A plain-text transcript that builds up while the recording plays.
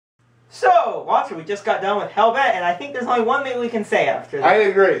So, Walter, we just got done with Hellbent, and I think there's only one thing we can say after this. I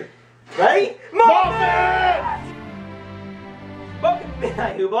agree. Ready? Moffat! Welcome to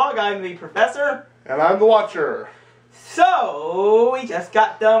Midnight Whoblog. I'm the Professor. And I'm the Watcher. So, we just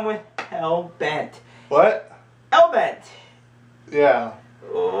got done with Hellbent. What? Hellbent. Yeah.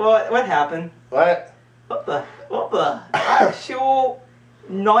 What happened? What? What the actual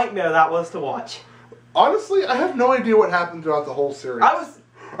nightmare that was to watch. Honestly, I have no idea what happened throughout the whole series.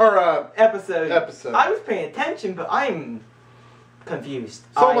 Episode. Episode. I was paying attention, but I'm confused.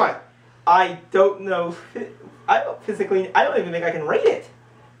 So am I. I don't know. I don't even think I can rate it.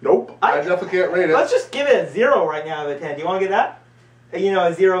 Nope. I definitely can't rate it. Let's just give it a 0 right now out of 10. Do you want to get that? You know,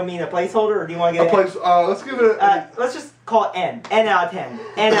 a 0 mean a placeholder, or do you want to get let's give it a... let's just call it N. N out of 10.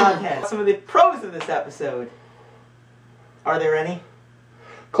 N out of 10. Some of the pros of this episode. Are there any?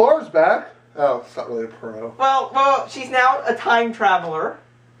 Clara's back. Oh, it's not really a pro. Well, she's now a time traveler.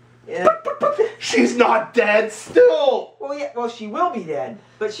 She's not dead still! Well, yeah, she will be dead,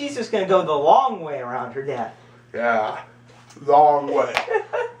 but she's just going to go the long way around her death. Yeah. Long way.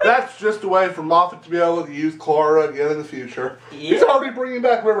 That's just a way for Moffat to be able to use Clara again in the future. Yeah. He's already bringing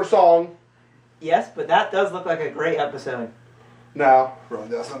back River Song. Yes, but that does look like a great episode. No, really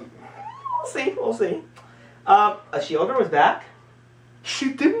doesn't. We'll see. Shielder was back.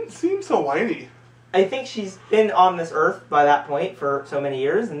 She didn't seem so whiny. I think she's been on this earth by that point for so many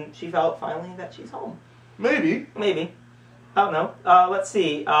years, and she felt finally that she's home. Maybe. Maybe. I don't know. Let's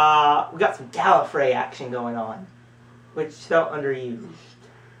see. We got some Gallifrey action going on, which felt underused.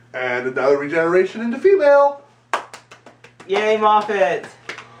 And another regeneration into female. Yay, Moffat!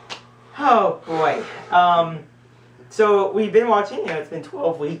 Oh, boy. So, we've been watching, it's been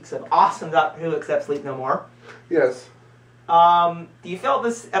 12 weeks of awesome Doctor Who except Sleep No More. Yes. Do you feel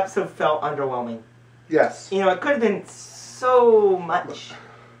this episode felt underwhelming? Yes. It could have been so much.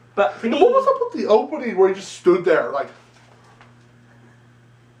 But for me... What was up with the opening where he just stood there, like...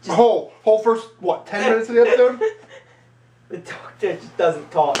 whole first, 10 minutes of the episode? The Doctor just doesn't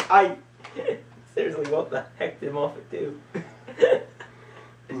talk. Seriously, what the heck did Moffat do?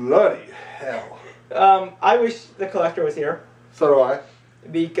 Bloody hell. I wish the Collector was here. So do I.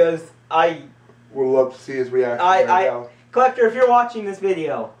 Because I... would love to see his reaction right now. Collector, if you're watching this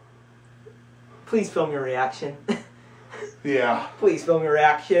video, please film your reaction. Yeah. Please film your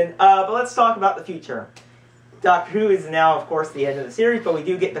reaction. But let's talk about the future. Doctor Who is now, of course, the end of the series, but we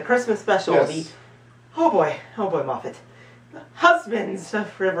do get the Christmas special. Yes. Oh boy, Moffat. The Husbands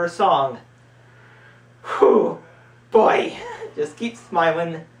of River Song. Whew. Boy. Just keep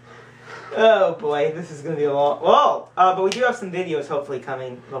smiling. Oh boy, this is going to be a long... Whoa! But we do have some videos hopefully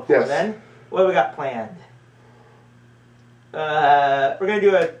coming before then. What do we got planned? We're going to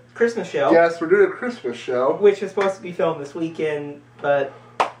do a Christmas show. Yes, we're doing a Christmas show. Which was supposed to be filmed this weekend, but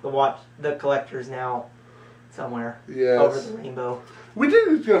the Collector's now somewhere over the rainbow. We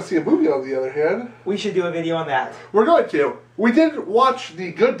did go see a movie on the other hand. We should do a video on that. We're going to. We did watch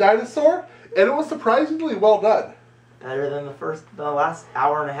The Good Dinosaur, and it was surprisingly well done. Better than the last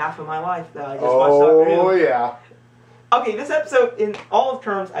hour and a half of my life that I just watched Doctor Who. Oh, yeah. Okay, this episode, in all of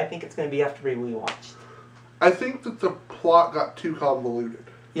terms, I think it's going to be have to be rewatched. I think that the plot got too convoluted.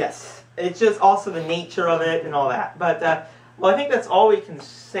 Yes. It's just also the nature of it and all that. But, well, I think that's all we can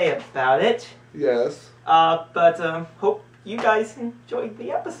say about it. Yes. But, hope you guys enjoyed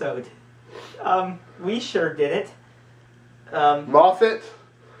the episode. We sure did it. Moffat,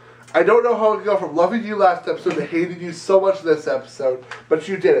 I don't know how to go from loving you last episode to hating you so much this episode, but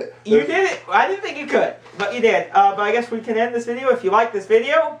you did it. You did it. I didn't think you could, but you did. But I guess we can end this video. If you like this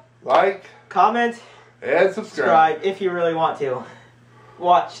video, like, comment, and subscribe if you really want to.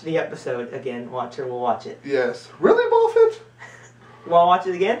 Watch the episode again. Watcher will watch it. Yes. Really, Moffat? Want to watch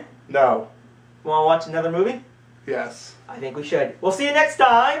it again? No. Want to watch another movie? Yes. I think we should. We'll see you next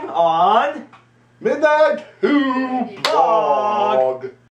time on Midnight Whoblog. Bye.